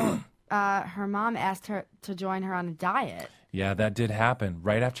how her mom asked her to join her on a diet? Yeah, that did happen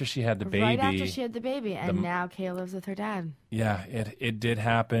right after she had the baby. Right after she had the baby, and now Kayla lives with her dad. Yeah, it did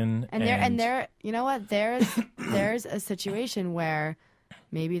happen. And there, you know what? There's a situation where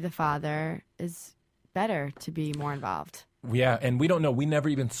maybe the father is better to be more involved. Yeah, and we don't know. We never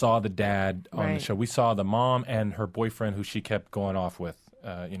even saw the dad on the show. We saw the mom and her boyfriend, who she kept going off with,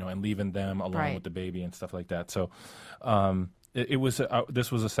 and leaving them alone with the baby and stuff like that. So,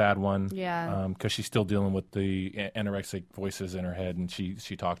 this was a sad one. Yeah. Because she's still dealing with the anorexic voices in her head, and she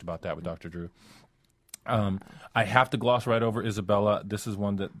talked about that with Dr. Drew. I have to gloss right over Isabella. This is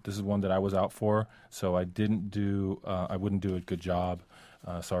one that I was out for, so I wouldn't do a good job.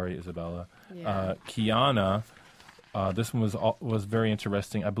 Sorry, Isabella. Yeah. Kiana. This one was very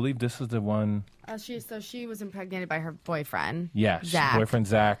interesting. I believe this is the one. She was impregnated by her boyfriend. Yeah, Zach. Boyfriend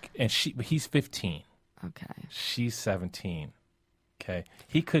Zach, and he's 15. Okay. She's 17. Okay,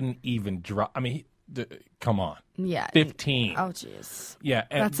 he couldn't even drop. I mean, come on. Yeah. 15. Oh, jeez. Yeah,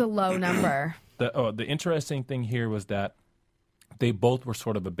 that's a low number. The interesting thing here was that they both were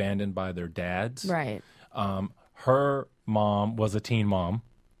sort of abandoned by their dads. Right. Her mom was a teen mom.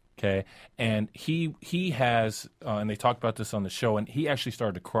 Okay, and he has, and they talked about this on the show, and he actually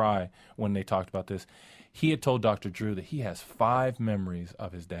started to cry when they talked about this. He had told Dr. Drew that he has 5 memories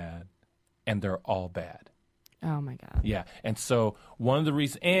of his dad, and they're all bad. Oh, my God. Yeah, and so one of the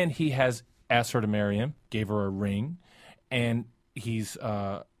reasons, and he has asked her to marry him, gave her a ring, and he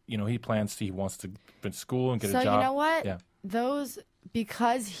wants to finish school and get a job. So you know what? Yeah.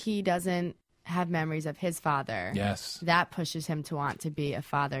 Because he doesn't have memories of his father. Yes. That pushes him to want to be a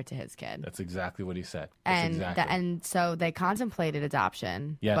father to his kid. That's exactly what he said. And so they contemplated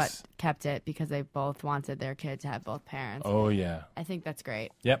adoption, yes, but kept it because they both wanted their kid to have both parents. Oh, yeah. I think that's great.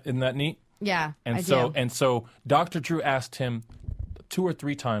 Yep. Isn't that neat? Yeah, I do. do. And so Dr. Drew asked him 2 or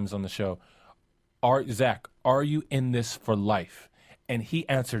 3 times on the show, Zach, are you in this for life? And he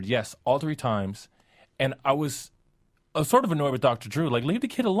answered yes all 3 times. And I was sort of annoyed with Dr. Drew. Like, leave the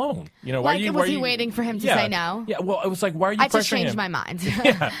kid alone. Was he waiting for him to say no? Yeah, well, it was like, why are you pressuring him? I just changed my mind.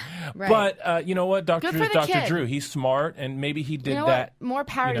 Yeah. Right. But you know what? Dr. Drew is Dr. Drew. He's smart, and maybe he did that. More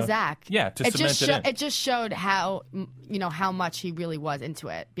power to Zach. Yeah, to cement it in. It just showed how much he really was into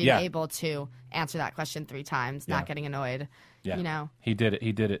it. Being able to answer that question 3 times, not getting annoyed. Yeah. He did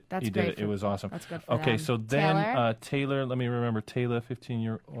it. That's he great. did it. It was awesome. That's good for Okay, them. so then Taylor, let me remember. Taylor,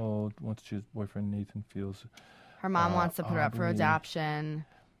 15-year-old, wants to choose boyfriend. Nathan feels... Her mom wants to put her up for adoption.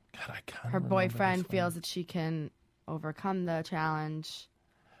 God, I can't. Her boyfriend feels that she can overcome the challenge.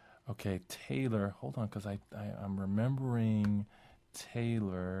 Okay, Taylor. Hold on, because I'm remembering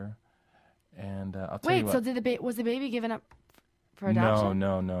Taylor, and I'll tell you what. So was the baby given up for adoption?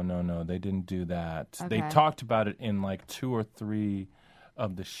 No. They didn't do that. Okay. They talked about it in like 2 or 3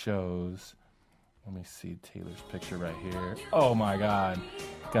 of the shows. Let me see Taylor's picture right here. Oh my God,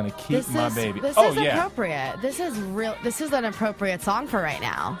 gonna keep my baby. This is appropriate. This is real. This is an appropriate song for right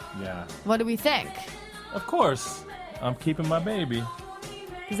now. Yeah. What do we think? Of course, I'm keeping my baby.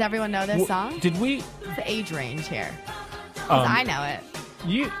 Does everyone know this song? Did we? It's the age range here. Because I know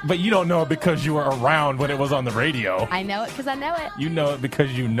it. But you don't know it because you were around when it was on the radio. I know it because I know it. You know it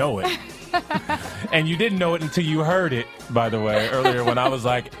because you know it. And you didn't know it until you heard it, by the way, earlier when I was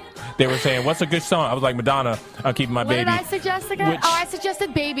like, they were saying, what's a good song? I was like, Madonna, I'm keeping my baby. What did I suggest again? I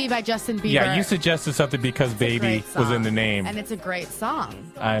suggested Baby by Justin Bieber. Yeah, you suggested something because Baby was in the name. And it's a great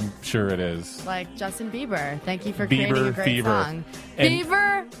song. I'm sure it is. Like Justin Bieber. Thank you for creating a great song. And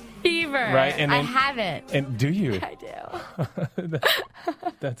Fever. Right? And I have it. And do you? I do.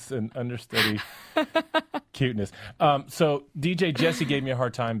 That's an understudy cuteness. So DJ Jesse gave me a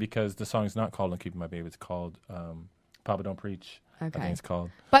hard time because the song is not called I'm Keeping My Baby. It's called Papa Don't Preach. Okay. I think it's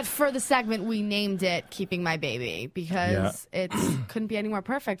called. But for the segment, we named it Keeping My Baby because it couldn't be any more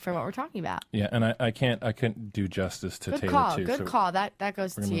perfect for what we're talking about. Yeah, and I couldn't do justice to Good Taylor call. too. Good call. That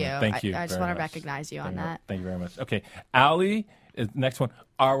goes to you. Thank you. I just want to recognize you on that. Thank you very much. Okay, Allie is next one.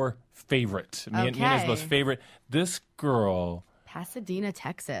 Our favorite. Me and Isabel's favorite. This girl. Pasadena,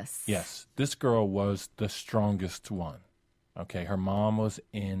 Texas. Yes, this girl was the strongest one. Okay, her mom was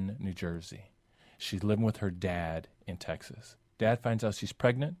in New Jersey. She's living with her dad in Texas. Dad finds out she's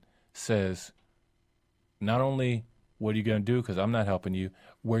pregnant, says, not only what are you going to do because I'm not helping you,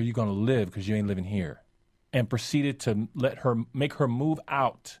 where are you going to live because you ain't living here? And proceeded to make her move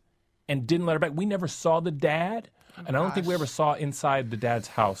out and didn't let her back. We never saw the dad, and I don't think we ever saw inside the dad's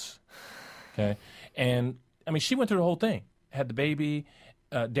house. Okay? And, I mean, she went through the whole thing. Had the baby.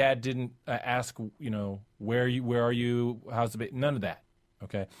 Dad didn't ask, where are you, how's the baby? None of that.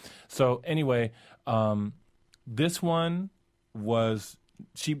 Okay? So, anyway, this one was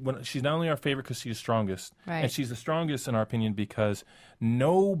she's not only our favorite because she's the strongest, and she's the strongest in our opinion because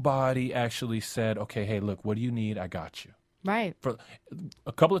nobody actually said, okay, hey, look, what do you need? I got you. Right. For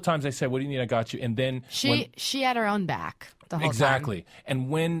a couple of times they said, what do you need? I got you. And then she had her own back the whole exactly. time. And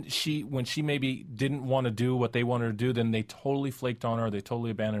when she maybe didn't want to do what they wanted to do, then they totally flaked on her. They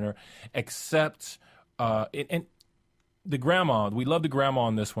totally abandoned her, except and the grandma, we love the grandma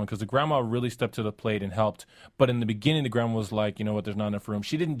on this one because the grandma really stepped to the plate and helped. But in the beginning, the grandma was like, you know what, there's not enough room.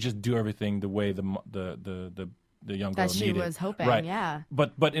 She didn't just do everything the way the young girl that she needed. was hoping, right. Yeah.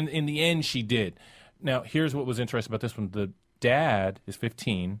 But in the end, she did. Now, here's what was interesting about this one. The dad is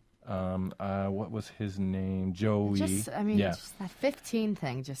 15. What was his name? Joey. Just that 15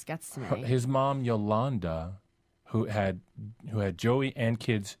 thing just gets to me. His mom, Yolanda, who had Joey and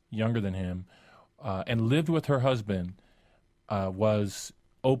kids younger than him, and lived with her husband, was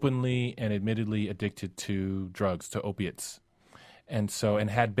openly and admittedly addicted to drugs, to opiates, and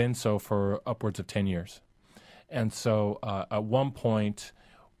had been so for upwards of 10 years. And so at one point,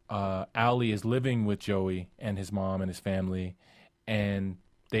 Allie is living with Joey and his mom and his family, and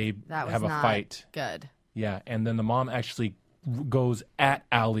they have a fight. Good. Yeah, and then the mom actually goes at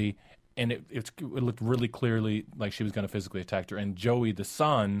Allie, and it looked really clearly like she was going to physically attack her. And Joey, the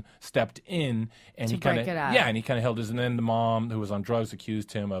son, stepped in, and he kind of held his. And then the mom, who was on drugs,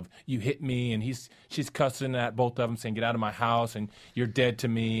 accused him of "you hit me," and she's cussing at both of them, saying "get out of my house" and "you're dead to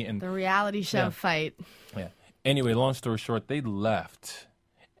me." And the reality show fight. Yeah. Anyway, long story short, they left,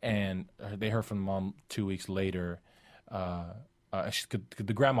 and they heard from the mom 2 weeks later.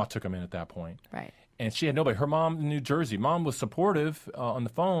 The grandma took him in at that point. Right. And she had nobody. Her mom in New Jersey. Mom was supportive on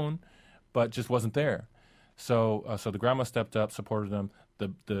the phone, but just wasn't there. So the grandma stepped up, supported them.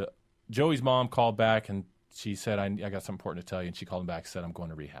 The Joey's mom called back, and she said, I got something important to tell you. And she called him back and said, I'm going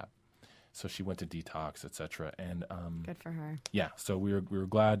to rehab. So she went to detox, etc. And good for her. Yeah, so we were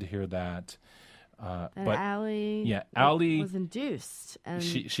glad to hear that. And Allie was induced. And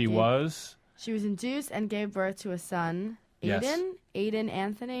she was? She was induced and gave birth to a son, Aiden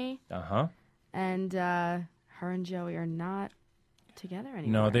Anthony. Uh-huh. And her and Joey are not together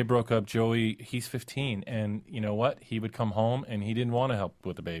anymore. No, they broke up. Joey, he's 15, and you know what? He would come home, and he didn't want to help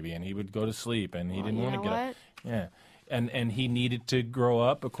with the baby, and he would go to sleep, and he didn't want to get up. Yeah, and he needed to grow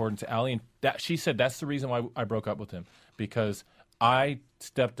up, according to Allie, and she said that's the reason why I broke up with him, because I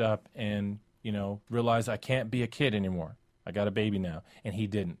stepped up and realized I can't be a kid anymore. I got a baby now, and he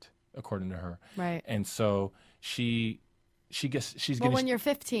didn't, according to her. Right. And so she's when you're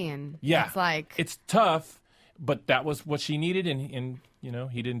 15, yeah, it's like it's tough. but that was what she needed, and you know,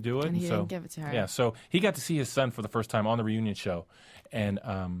 he didn't do it. And he so, didn't give it to her. Yeah, so he got to see his son for the first time on the reunion show, and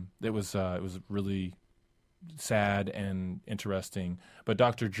it was really sad and interesting. But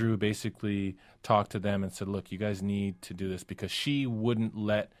Dr. Drew basically talked to them and said, look, you guys need to do this, because she wouldn't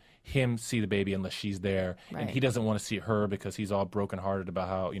let him see the baby unless she's there, and he doesn't want to see her because he's all brokenhearted about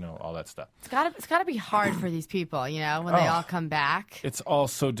how, you know, all that stuff. It's gotta be hard for these people, you know, when they all come back. It's all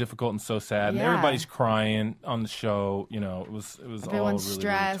so difficult and so sad, and everybody's crying on the show. You know, it was everyone's all really,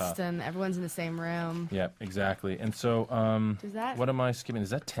 stressed, really tough. and everyone's in the same room. Yeah, exactly. And so, what am I skipping?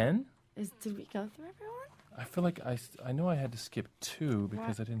 Is that 10? Did we go through everyone? I feel like I know I had to skip 2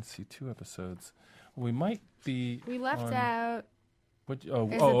 because I didn't see 2 episodes. We might be. We left out.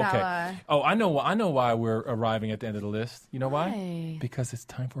 Okay. Oh, I know why we're arriving at the end of the list. You know why? Why? Because it's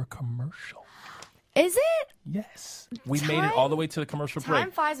time for a commercial. Is it? Yes. We made it all the way to the commercial break.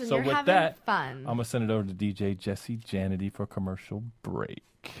 Time flies when so you're with having that, fun. I'm going to send it over to DJ Jesse Janity for a commercial break.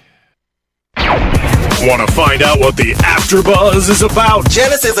 Want to find out what the AfterBuzz is about?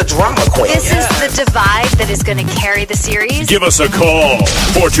 Janice is a drama queen. This is the divide that is going to carry the series. Give us a call.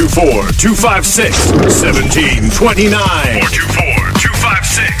 424-256-1729.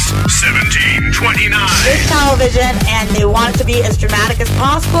 424-256-1729. It's television, and they want it to be as dramatic as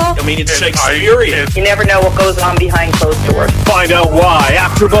possible. I mean, it's Shakespearean. You never know what goes on behind closed doors. Find out why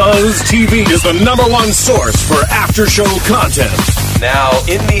AfterBuzz TV is the #1 source for after-show content. Now,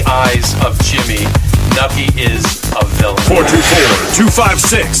 in the eyes of Jimmy, Nucky is a villain.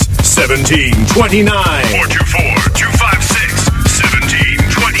 424-256-1729.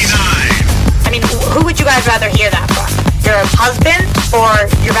 424-256-1729. I mean, who would you guys rather hear that from? Your husband or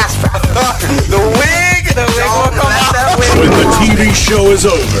your best friend? The wig will come out. When the TV show is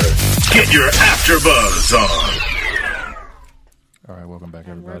over, get your AfterBuzz on. All right, welcome back,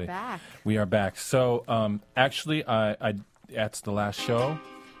 everybody. We're back. We are back. So, actually, that's the last show.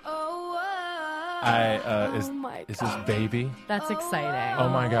 Is this baby? That's exciting. Oh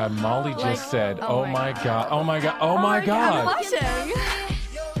my God! Molly just said, "Oh my God! Oh my God! Oh my I'm God!" blushing.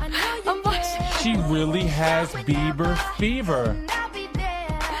 I'm blushing. She really has Bieber fever.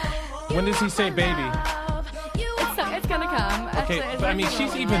 When does he say baby? It's gonna come. Okay, It's but I mean,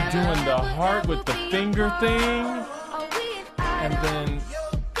 she's even doing the heart with the finger thing, and then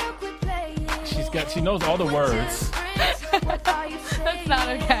she knows all the words. That's not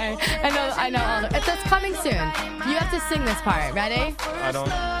okay. I know all the. It's coming soon. You have to sing this part. Ready? I don't.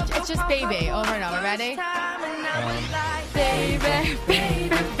 It's just baby over and over. Ready? Baby,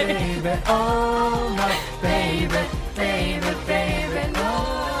 baby, baby, oh my baby, baby, baby,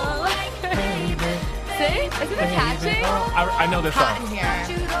 oh baby. See? Isn't it catchy? I know this Hot song. in here.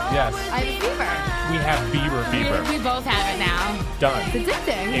 Yes. I have fever. We have Bieber fever. We both have it now. Done. It's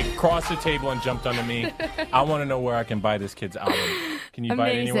addicting. It crossed the table and jumped onto me. I want to know where I can buy this kid's album. Can you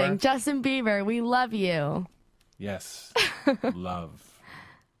buy it anywhere? Amazing. Justin Bieber, we love you. Yes. Love.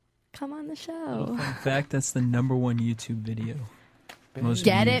 Come on the show. In fact, that's the #1 YouTube video. Most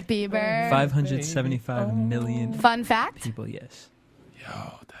Get viewed. it, Bieber. 575 million Fun fact? people, yes. Yo,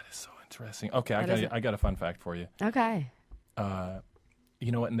 that is so interesting. Okay, I got a fun fact for you. Okay.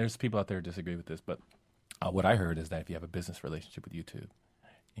 You know what? And there's people out there who disagree with this, but what I heard is that if you have a business relationship with YouTube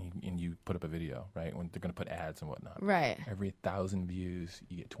and you put up a video, right, when they're going to put ads and whatnot, Right. every 1,000 views,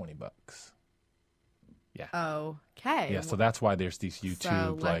 you get $20. Yeah. Okay. Yeah, so that's why there's these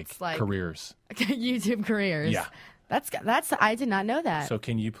YouTube let's, careers. YouTube careers. Yeah. That's I did not know that. So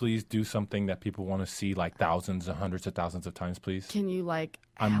can you please do something that people want to see like thousands and hundreds of thousands of times, please? Can you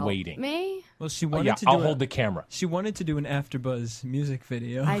I'm help waiting. me? Well, she wanted to do I'll hold the camera. She wanted to do an AfterBuzz music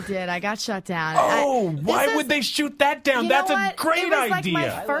video. I did. I got shut down. Why would they shoot that down? That's a great it was idea.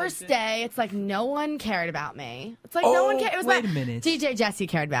 Like my first day, it's like no one cared about me. It's like no one cared. It was wait a minute. DJ Jesse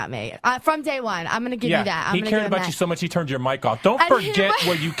cared about me from day one. I'm gonna give you that. He cared about you so much he turned your mic off. Don't forget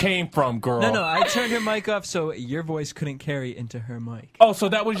where you came from, girl. No, I turned her mic off so your voice couldn't carry into her mic. Oh, so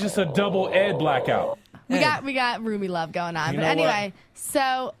that was just a double Ed blackout. We got Roomy love going on. You But know anyway,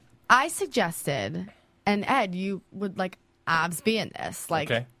 so I suggested, and Ed, you would obs be in this.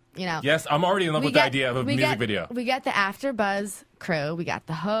 Okay. You know. Yes, I'm already in love with the idea of a music video. We got the AfterBuzz crew. We got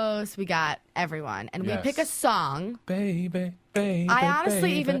the host. We got everyone. And we pick a song. Baby. I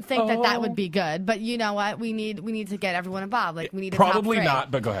honestly even think that would be good. But you know what? We need to get everyone involved. We need a Probably top 3.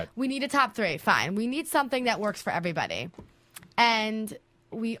 not, but go ahead. We need a top 3. Fine. We need something that works for everybody. And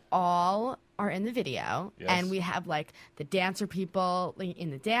we all are in the video, and we have the dancer people in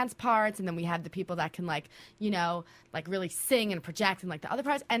the dance parts, and then we have the people that can really sing and project and the other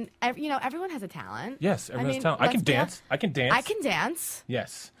parts, and everyone has a talent. Yes, everyone has talent. I can dance. I can dance.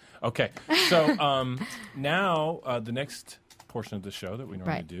 Yes. Okay, so now the next portion of the show that we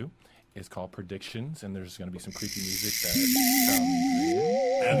normally do is called predictions, and there's going to be some creepy music that.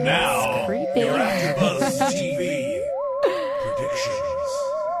 And now, your AfterBuzz TV predictions.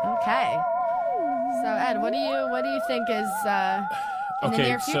 Okay. So Ed, what do you think is in the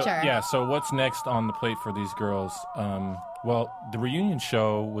near future? So what's next on the plate for these girls? Well, the reunion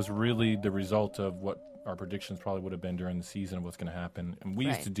show was really the result of what our predictions probably would have been during the season of what's going to happen. And we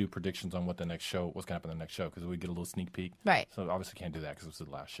used to do predictions on what's going to happen in the next show because we get a little sneak peek. Right. So obviously can't do that because it was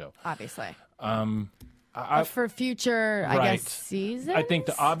the last show. Obviously. But for future, I guess, seasons? I think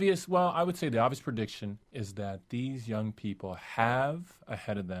I would say the obvious prediction is that these young people have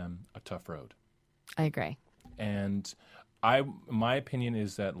ahead of them a tough road. I agree. And my opinion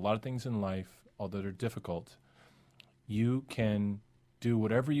is that a lot of things in life, although they're difficult, you can do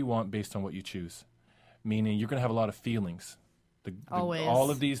whatever you want based on what you choose. Meaning you're going to have a lot of feelings. Always. All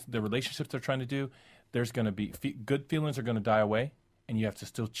of the relationships they're trying to do, there's going to be good feelings are going to die away, and you have to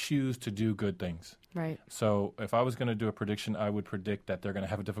still choose to do good things. Right. So if I was going to do a prediction, I would predict that they're going to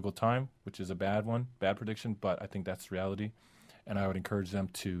have a difficult time, which is a bad prediction, but I think that's reality. And I would encourage them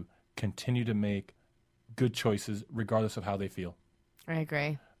to continue to make good choices regardless of how they feel. I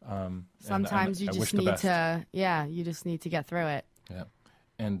agree. Sometimes you just need to, you just need to get through it. Yeah.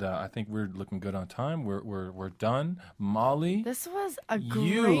 And I think we're looking good on time. We're done. Molly, this was a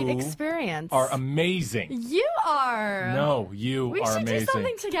great experience. Are amazing. You are. No, you are amazing. We should do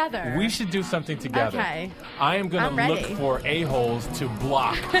something together. We should do something together. Okay. I am going to look for a-holes to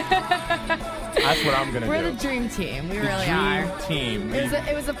block. That's what I'm going to do. We're the dream team. We really are. Dream team.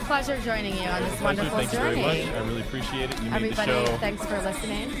 It was a pleasure joining you on this wonderful journey. Thanks very much. I really appreciate it. You made the show. Thanks for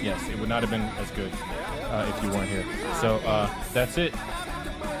listening. Yes, it would not have been as good if you weren't here. So that's it.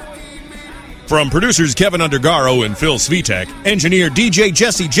 From producers Kevin Undergaro and Phil Svitek, engineer DJ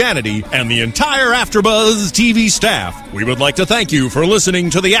Jesse Janity, and the entire AfterBuzz TV staff, we would like to thank you for listening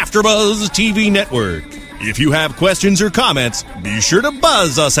to the AfterBuzz TV network. If you have questions or comments, be sure to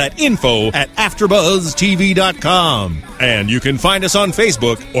buzz us at info@AfterBuzzTV.com. And you can find us on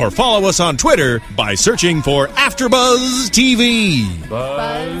Facebook or follow us on Twitter by searching for AfterBuzz TV.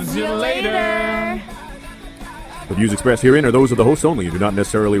 Buzz you later. The views expressed herein are those of the hosts only and do not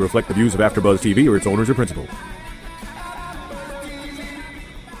necessarily reflect the views of AfterBuzz TV or its owners or principals.